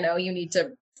you need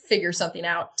to figure something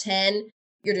out. 10,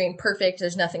 you're doing perfect.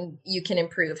 There's nothing you can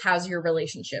improve. How's your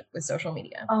relationship with social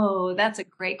media? Oh, that's a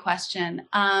great question.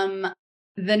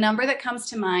 The number that comes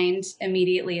to mind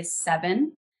immediately is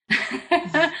 7.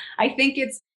 I think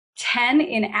it's 10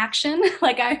 in action.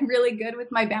 Like, I'm really good with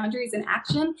my boundaries in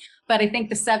action, but I think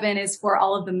the 7 is for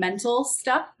all of the mental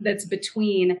stuff that's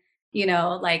between,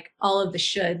 like all of the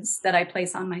shoulds that I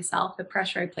place on myself, the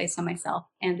pressure I place on myself,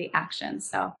 and the action.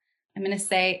 So I'm going to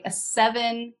say a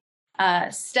 7,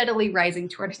 steadily rising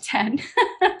toward a 10.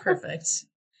 Perfect.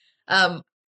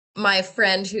 My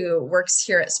friend who works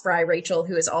here at Spry, Rachel,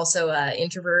 who is also an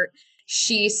introvert,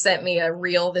 she sent me a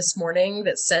reel this morning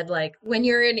that said, like, when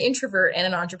you're an introvert and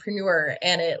an entrepreneur,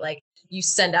 and it, like, you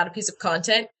send out a piece of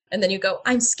content and then you go,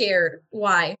 I'm scared.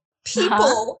 Why?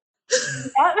 People.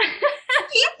 Uh-huh.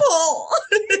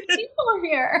 People are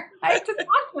here. I have to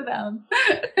talk to them.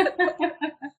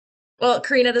 Well,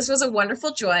 Karina, this was a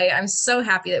wonderful joy. I'm so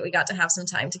happy that we got to have some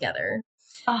time together.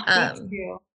 Oh, thank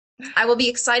you. I will be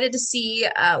excited to see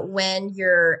when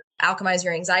your Alchemize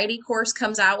Your Anxiety course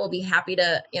comes out. We'll be happy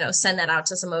to, send that out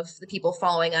to some of the people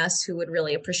following us who would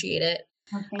really appreciate it.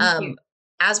 Oh, thank you.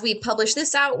 As we publish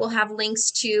this out, we'll have links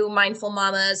to Mindful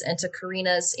Mamas and to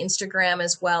Karina's Instagram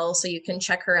as well, so you can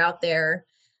check her out there.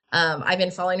 I've been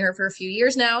following her for a few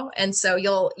years now, and so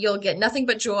you'll get nothing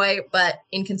but joy, but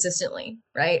inconsistently,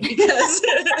 right? Because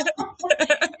it'll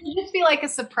just be like a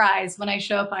surprise when I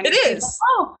show up on. It is.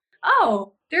 Like,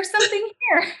 oh, there's something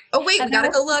here. Oh wait, we gotta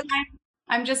go look.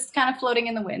 I'm just kind of floating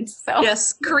in the wind. So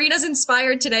yes, Karina's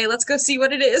inspired today. Let's go see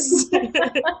what it is.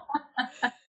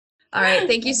 All right.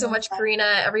 Thank you so much,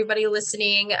 Karina. Everybody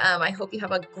listening, I hope you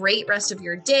have a great rest of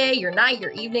your day, your night,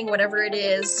 your evening, whatever it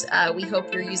is. We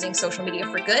hope you're using social media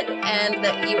for good and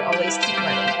that you always keep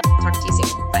learning. Talk to you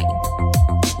soon. Bye.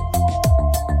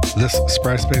 This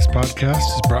Spry Space podcast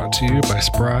is brought to you by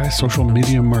Spry Social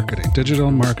Media Marketing, Digital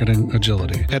Marketing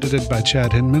Agility, edited by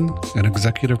Chad Hinman and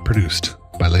executive produced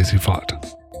by Lazy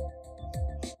Fought.